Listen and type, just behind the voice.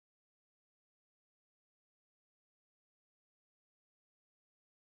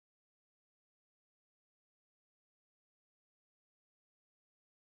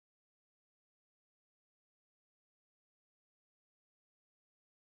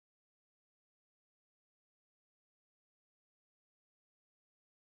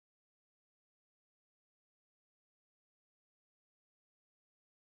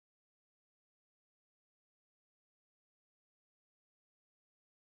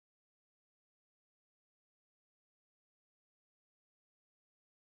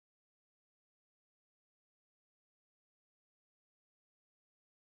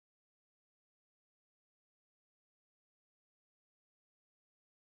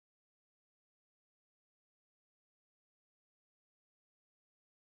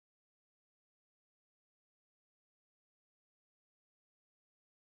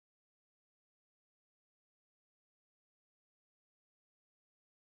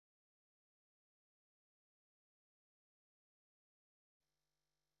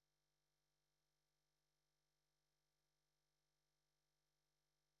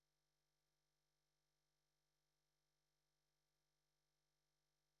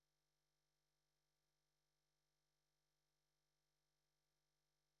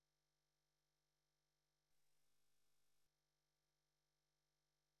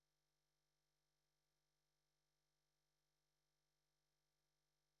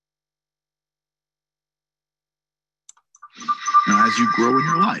Now, as you grow in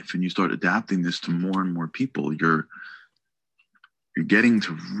your life and you start adapting this to more and more people, you're getting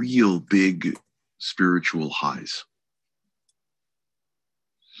to real big spiritual highs,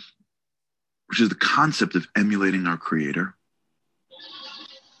 which is the concept of emulating our Creator,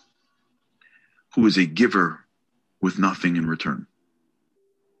 who is a giver with nothing in return.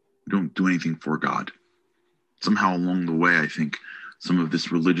 We don't do anything for God. Somehow along the way, I think some of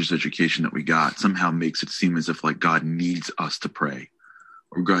this religious education that we got somehow makes it seem as if like God needs us to pray,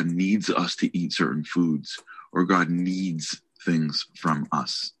 or God needs us to eat certain foods, or God needs things from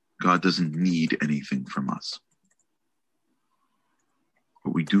us. God doesn't need anything from us.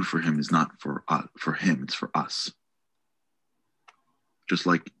 What we do for him is not for him, it's for us. Just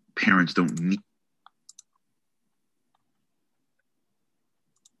like parents don't need.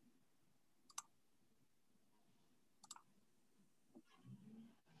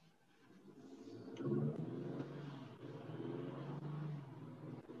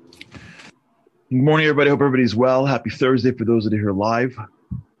 Good morning, everybody. Hope everybody's well. Happy Thursday for those that are here live.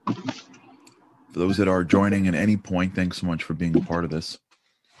 For those that are joining at any point, thanks so much for being a part of this.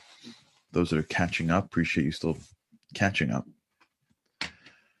 Those that are catching up, appreciate you still catching up.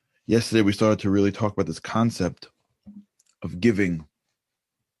 Yesterday, we started to really talk about this concept of giving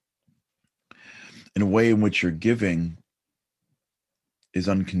in a way in which your giving is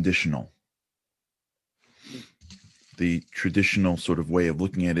unconditional. The traditional sort of way of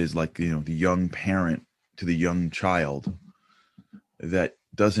looking at it is like, the young parent to the young child that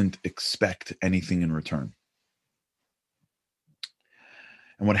doesn't expect anything in return.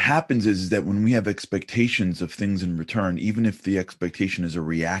 And what happens is that when we have expectations of things in return, even if the expectation is a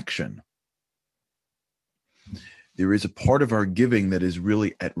reaction, there is a part of our giving that is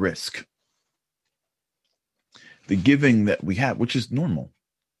really at risk. The giving that we have, which is normal.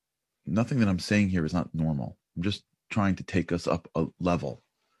 Nothing that I'm saying here is not normal. I'm just trying to take us up a level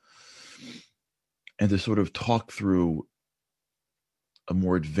and to sort of talk through a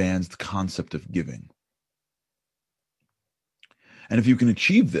more advanced concept of giving. And if you can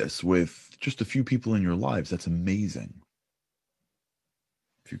achieve this with just a few people in your lives, that's amazing.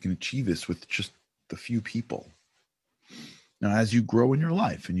 If you can achieve this with just a few people. Now, as you grow in your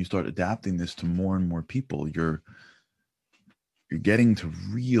life and you start adapting this to more and more people, you're getting to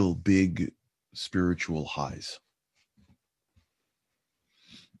real big spiritual highs,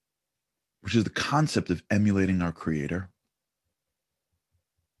 which is the concept of emulating our Creator,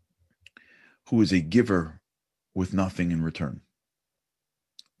 who is a giver with nothing in return.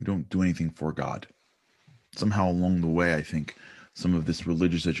 We don't do anything for God. Somehow along the way, I think some of this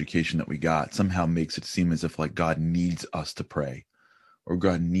religious education that we got somehow makes it seem as if like God needs us to pray, or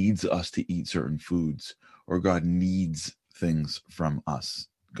God needs us to eat certain foods, or God needs things from us.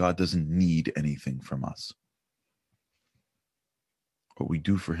 God doesn't need anything from us. What we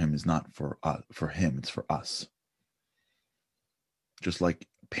do for him is not for him, it's for us. Just like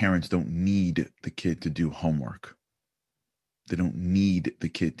parents don't need the kid to do homework. They don't need the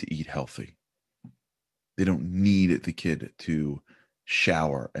kid to eat healthy. They don't need the kid to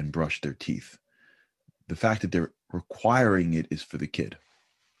shower and brush their teeth. The fact that they're requiring it is for the kid.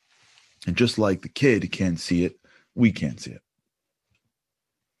 And just like the kid can't see it, we can't see it.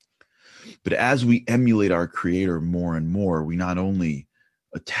 But as we emulate our Creator more and more, we not only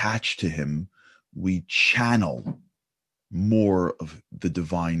attach to him, we channel more of the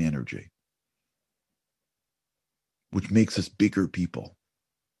divine energy, which makes us bigger people,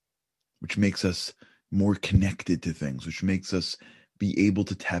 which makes us more connected to things, which makes us be able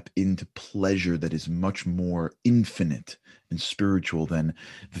to tap into pleasure that is much more infinite and spiritual than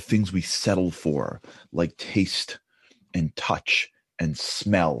the things we settle for, like taste and touch and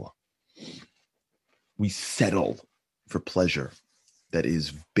smell. We settle for pleasure that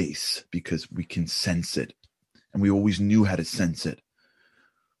is base because we can sense it, and we always knew how to sense it.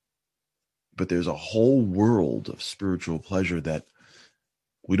 But there's a whole world of spiritual pleasure that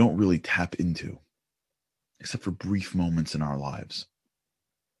we don't really tap into, except for brief moments in our lives.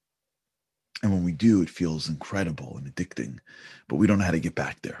 And when we do, it feels incredible and addicting, but we don't know how to get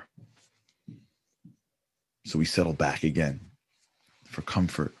back there. So we settle back again for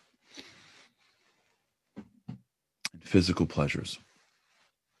comfort and physical pleasures.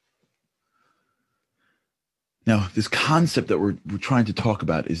 Now, this concept that we're trying to talk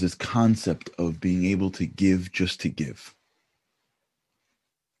about is this concept of being able to give just to give.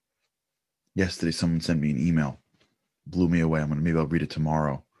 Yesterday, someone sent me an email, blew me away. Maybe I'll read it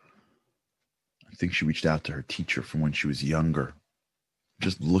tomorrow. I think she reached out to her teacher from when she was younger.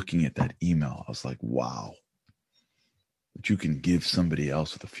 Just looking at that email, I was like, wow, that you can give somebody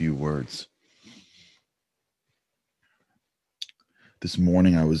else with a few words. This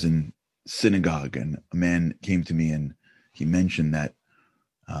morning I was in synagogue and a man came to me and he mentioned that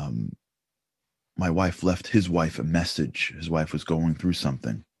my wife left his wife a message. His wife was going through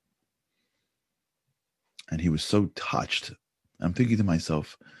something. And he was so touched. I'm thinking to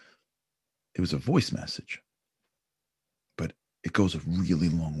myself, it was a voice message, but it goes a really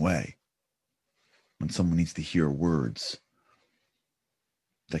long way when someone needs to hear words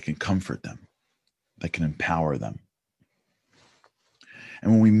that can comfort them, that can empower them.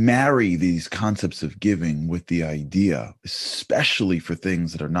 And when we marry these concepts of giving with the idea, especially for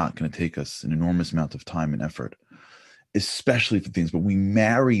things that are not going to take us an enormous amount of time and effort, especially for things, but we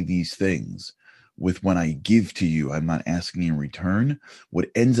marry these things with when I give to you, I'm not asking in return.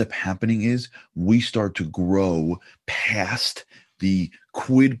 What ends up happening is we start to grow past the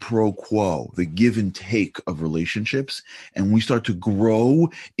quid pro quo, the give and take of relationships, and we start to grow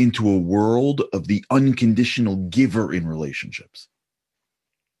into a world of the unconditional giver in relationships.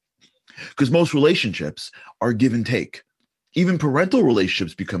 Because most relationships are give and take. Even parental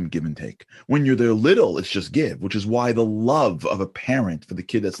relationships become give and take. When you're there little, it's just give, which is why the love of a parent for the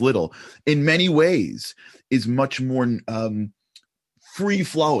kid that's little, in many ways, is much more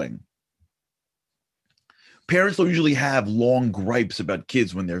free-flowing. Parents don't usually have long gripes about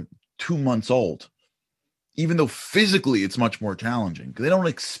kids when they're 2 months old, even though physically it's much more challenging because they don't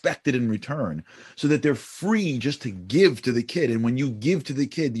expect it in return, so that they're free just to give to the kid. And when you give to the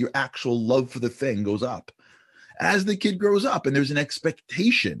kid, your actual love for the thing goes up. As the kid grows up and there's an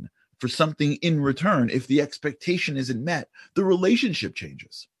expectation for something in return, if the expectation isn't met, the relationship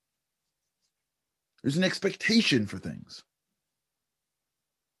changes. There's an expectation for things.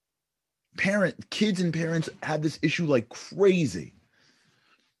 Kids and parents have this issue like crazy.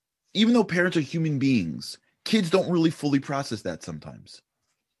 Even though parents are human beings, kids don't really fully process that sometimes.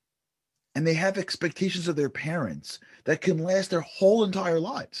 And they have expectations of their parents that can last their whole entire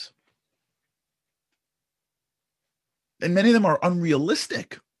lives. And many of them are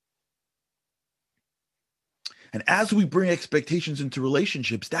unrealistic. And as we bring expectations into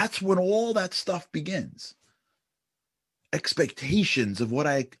relationships, that's when all that stuff begins. Expectations of what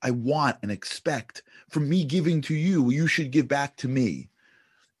I want and expect from me giving to you, you should give back to me,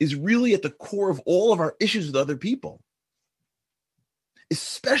 is really at the core of all of our issues with other people.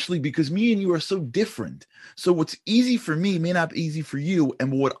 Especially because me and you are so different. So what's easy for me may not be easy for you.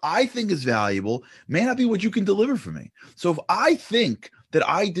 And what I think is valuable may not be what you can deliver for me. So if I think that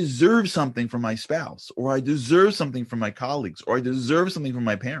I deserve something from my spouse, or I deserve something from my colleagues, or I deserve something from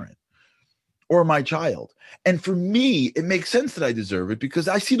my parent or my child, and for me, it makes sense that I deserve it because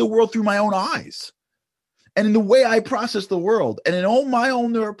I see the world through my own eyes. And in the way I process the world and in all my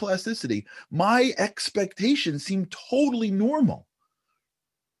own neuroplasticity, my expectations seem totally normal.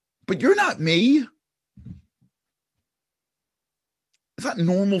 But you're not me. It's not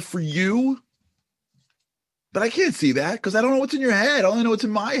normal for you. But I can't see that because I don't know what's in your head. I only know what's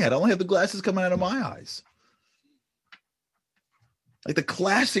in my head. I only have the glasses coming out of my eyes. Like the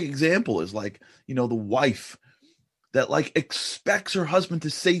classic example is like, the wife that like expects her husband to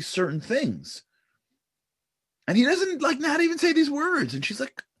say certain things. And he doesn't like not even say these words. And she's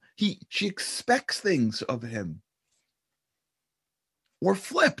like, she expects things of him. Or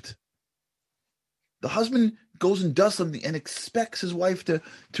flipped. The husband goes and does something and expects his wife to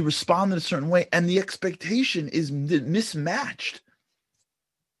respond in a certain way, and the expectation is mismatched.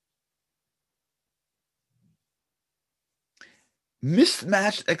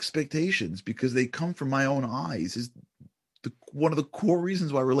 Mismatched expectations, because they come from my own eyes, is one of the core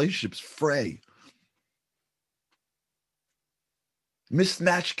reasons why relationships fray.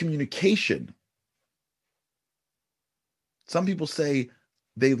 Mismatched communication. Some people say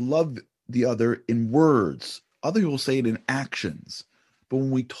they love the other in words. Other people say it in actions. But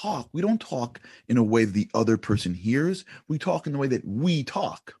when we talk, we don't talk in a way the other person hears. We talk in the way that we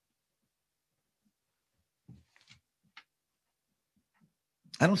talk.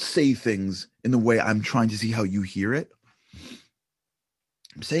 I don't say things in the way I'm trying to see how you hear it.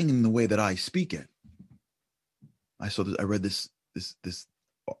 I'm saying it in the way that I speak it. I read this, I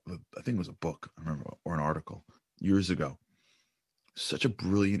think it was a book, I remember, or an article years ago. Such a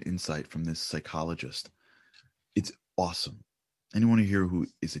brilliant insight from this psychologist. It's awesome. Anyone here who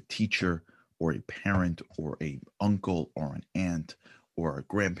is a teacher or a parent or a uncle or an aunt or a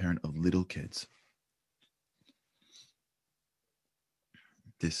grandparent of little kids,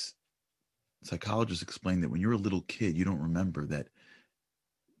 this psychologist explained that when you're a little kid, you don't remember that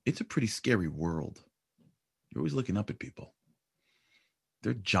it's a pretty scary world. You're always looking up at people.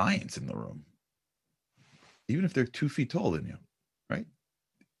 They're giants in the room. Even if they're 2 feet taller than you, right?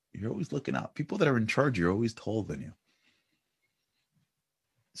 You're always looking up. People that are in charge, you're always taller than you.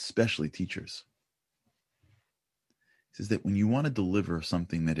 especially teachers, is that when you want to deliver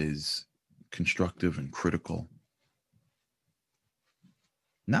something that is constructive and critical,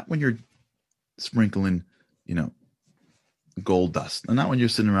 not when you're sprinkling, gold dust, and not when you're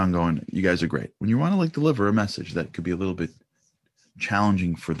sitting around going, you guys are great. When you want to deliver a message that could be a little bit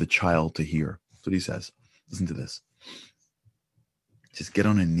challenging for the child to hear. That's what he says. Listen to this. Just get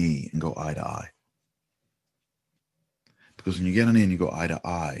on a knee and go eye to eye. Because when you get on a knee and you go eye to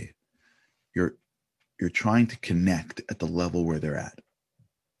eye, you're trying to connect at the level where they're at.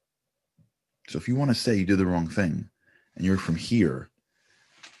 So if you want to say you did the wrong thing and you're from here,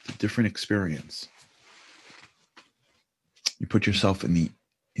 it's a different experience. You put yourself in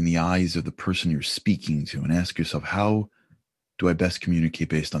the eyes of the person you're speaking to and ask yourself, how do I best communicate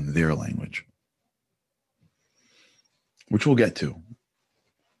based on their language? Which we'll get to,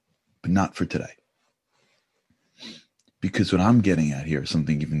 but not for today. Because what I'm getting at here is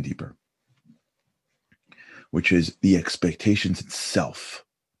something even deeper, which is the expectations itself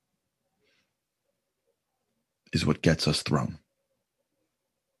is what gets us thrown.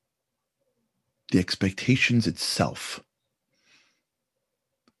 The expectations itself.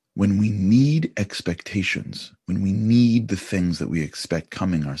 When we need expectations, when we need the things that we expect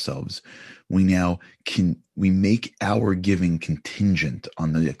coming ourselves, we make our giving contingent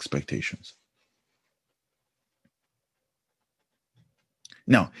on the expectations.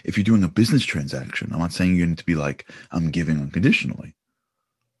 Now, if you're doing a business transaction, I'm not saying you need to be like, I'm giving unconditionally.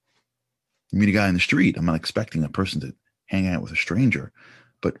 You meet a guy in the street, I'm not expecting a person to hang out with a stranger.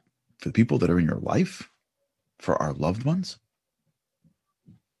 But for the people that are in your life, for our loved ones,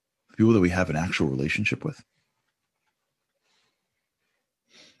 people that we have an actual relationship with,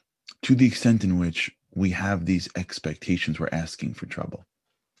 to the extent in which we have these expectations, we're asking for trouble.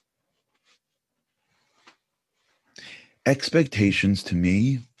 Expectations to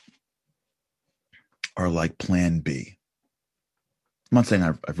me are like plan B. I'm not saying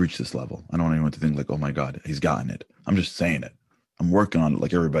I've reached this level. I don't want anyone to think like, oh my God, he's gotten it. I'm just saying it. I'm working on it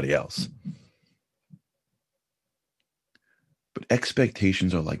like everybody else. But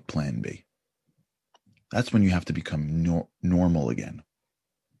expectations are like plan B. That's when you have to become normal again.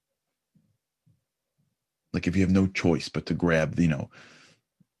 Like if you have no choice but to grab, the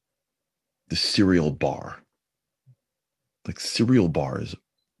cereal bar. Like cereal bars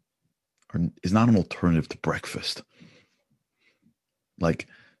is not an alternative to breakfast. Like,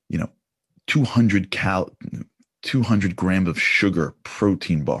 200 grams of sugar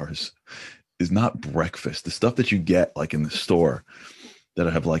protein bars is not breakfast. The stuff that you get like in the store that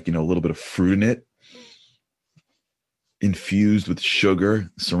have a little bit of fruit in it, infused with sugar,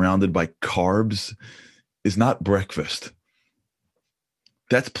 surrounded by carbs, is not breakfast.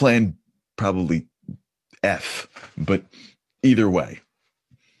 That's plan probably F, but either way,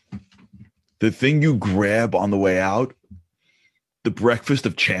 the thing you grab on the way out, the breakfast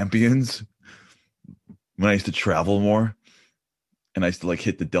of champions, when I used to travel more and I used to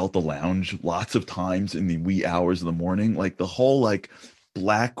hit the Delta Lounge lots of times in the wee hours of the morning, the whole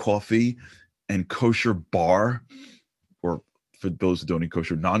black coffee and kosher bar, or for those who don't eat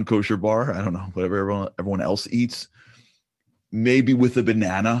kosher, non-kosher bar, I don't know, whatever everyone else eats, maybe with a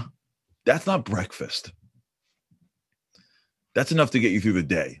banana, that's not breakfast. That's enough to get you through the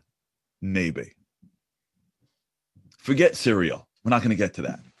day. Maybe. Forget cereal. We're not going to get to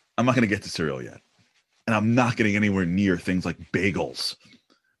that. I'm not going to get to cereal yet. And I'm not getting anywhere near things like bagels.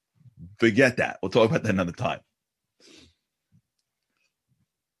 Forget that. We'll talk about that another time.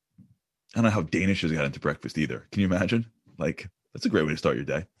 I don't know how Danish has got into breakfast either. Can you imagine? That's a great way to start your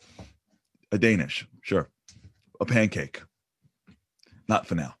day. A Danish, sure. A pancake. Not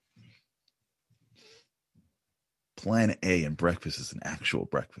for now. Plan A and breakfast is an actual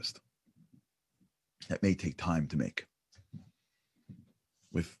breakfast. That may take time to make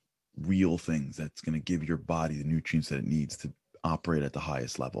with real things that's going to give your body the nutrients that it needs to operate at the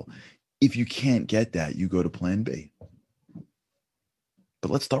highest level. If you can't get that, you go to plan B. But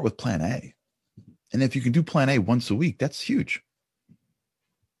let's start with plan A. And if you can do plan A once a week, that's huge.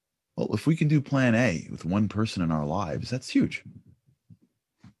 Well, if we can do plan A with one person in our lives, that's huge.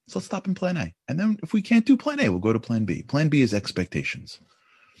 So let's stop in plan A. And then if we can't do plan A, we'll go to plan B. Plan B is expectations.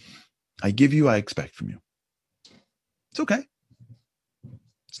 I give you, I expect from you. It's okay.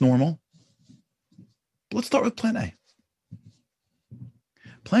 It's normal. But let's start with plan A.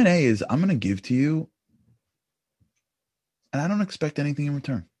 Plan A is I'm going to give to you, and I don't expect anything in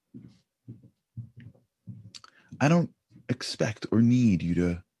return. I don't expect or need you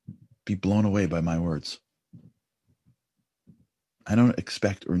to be blown away by my words. I don't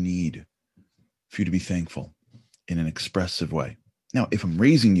expect or need for you to be thankful in an expressive way. Now, if I'm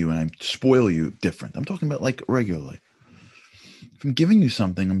raising you and I spoil you, different. I'm talking about like regularly. If I'm giving you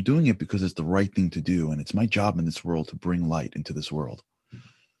something, I'm doing it because it's the right thing to do. And it's my job in this world to bring light into this world.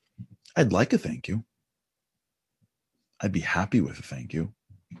 I'd like a thank you. I'd be happy with a thank you.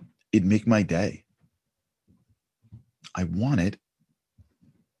 It'd make my day. I want it.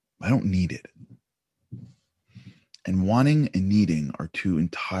 I don't need it. And wanting and needing are two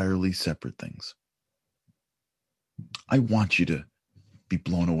entirely separate things. I want you to be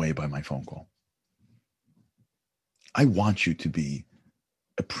blown away by my phone call. I want you to be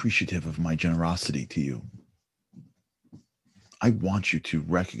appreciative of my generosity to you. I want you to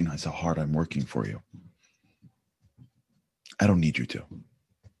recognize how hard I'm working for you. I don't need you to.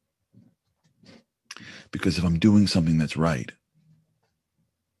 Because if I'm doing something that's right,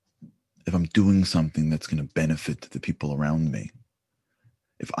 if I'm doing something that's going to benefit the people around me,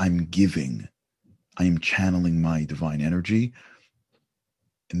 if I'm giving, I am channeling my divine energy,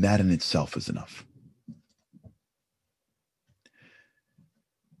 and that in itself is enough.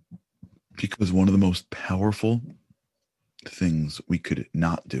 Because one of the most powerful things we could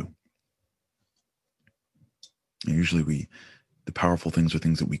not do, and usually the powerful things are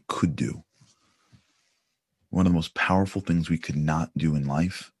things that we could do. One of the most powerful things we could not do in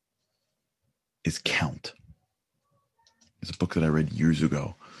life is count. There's a book that I read years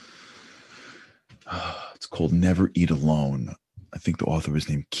ago. It's called Never Eat Alone. I think the author is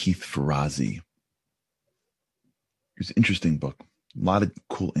named Keith Ferrazzi. It was an interesting book. A lot of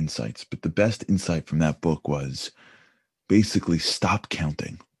cool insights, but the best insight from that book was basically stop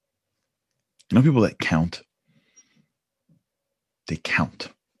counting. You know people that count? They count.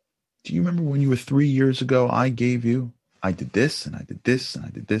 Do you remember when you were 3 years ago, I did this and I did this and I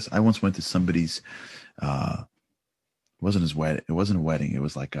did this. I once went to somebody's, it wasn't a wedding. It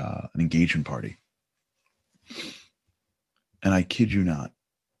was like an engagement party. And I kid you not,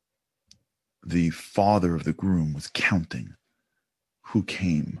 the father of the groom was counting who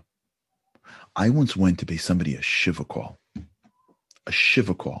came. I once went to pay somebody a Shiva call. A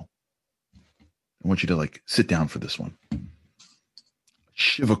Shiva call. I want you to like sit down for this one.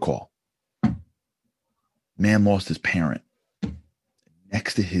 Shiva call. Man lost his parent.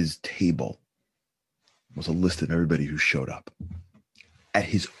 Next to his table was a list of everybody who showed up at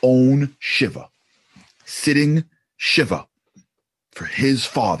his own Shiva, sitting Shiva for his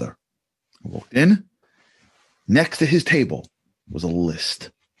father. I walked in. Next to his table was a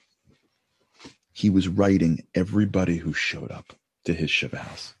list. He was writing everybody who showed up to his Shiva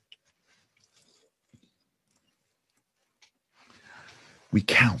house. We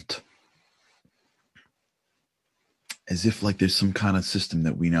count as if like there's some kind of system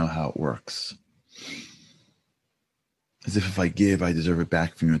that we know how it works. As if I give, I deserve it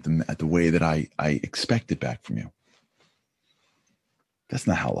back from you at the way that I expect it back from you. That's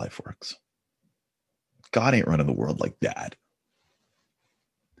not how life works. God ain't running the world like that.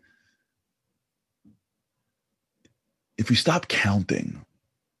 If we stop counting,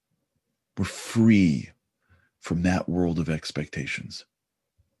 we're free from that world of expectations.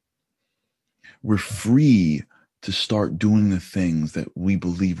 We're free to start doing the things that we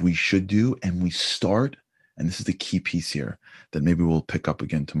believe we should do, and we start, and this is the key piece here that maybe we'll pick up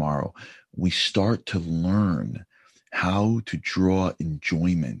again tomorrow, we start to learn how to draw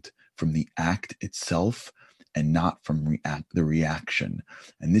enjoyment from the act itself and not from the reaction.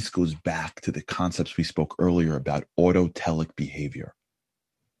 And this goes back to the concepts we spoke earlier about autotelic behavior.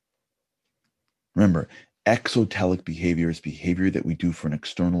 Remember, exotelic behavior is behavior that we do for an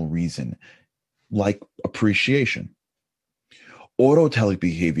external reason, like appreciation. Autotelic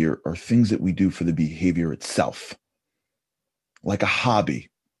behavior are things that we do for the behavior itself, like a hobby.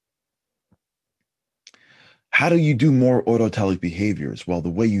 How do you do more autotelic behaviors? Well, the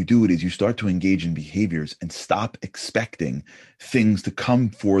way you do it is you start to engage in behaviors and stop expecting things to come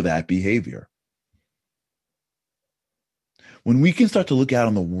for that behavior. When we can start to look out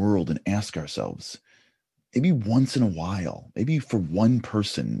on the world and ask ourselves, maybe once in a while, maybe for one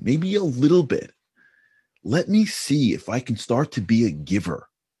person, maybe a little bit, let me see if I can start to be a giver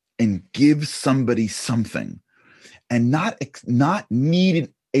and give somebody something and not need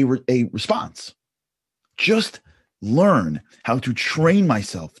a response. Just learn how to train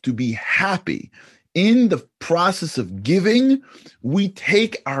myself to be happy. In the process of giving, we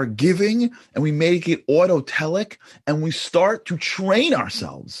take our giving and we make it autotelic, and we start to train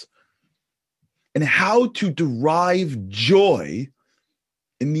ourselves in how to derive joy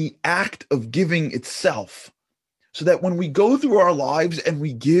in the act of giving itself, so that when we go through our lives and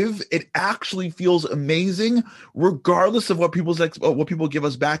we give, it actually feels amazing, regardless of what people give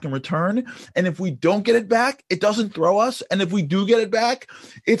us back in return. And if we don't get it back, it doesn't throw us. And if we do get it back,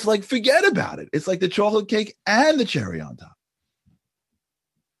 it's like, forget about it. It's like the chocolate cake and the cherry on top,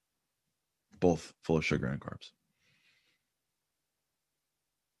 both full of sugar and carbs.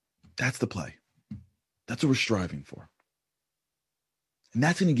 That's the play. That's what we're striving for. And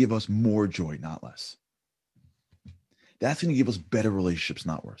that's going to give us more joy, not less. That's going to give us better relationships,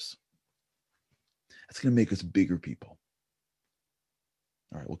 not worse. That's going to make us bigger people.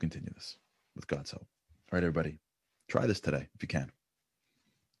 All right, we'll continue this with God's help. All right, everybody, try this today if you can.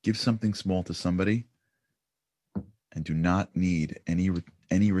 Give something small to somebody and do not need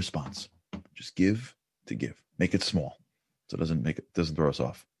any response. Just give to give. Make it small so it doesn't throw us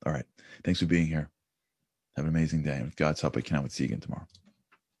off. All right. Thanks for being here. Have an amazing day. And with God's help, I cannot wait to see you again tomorrow.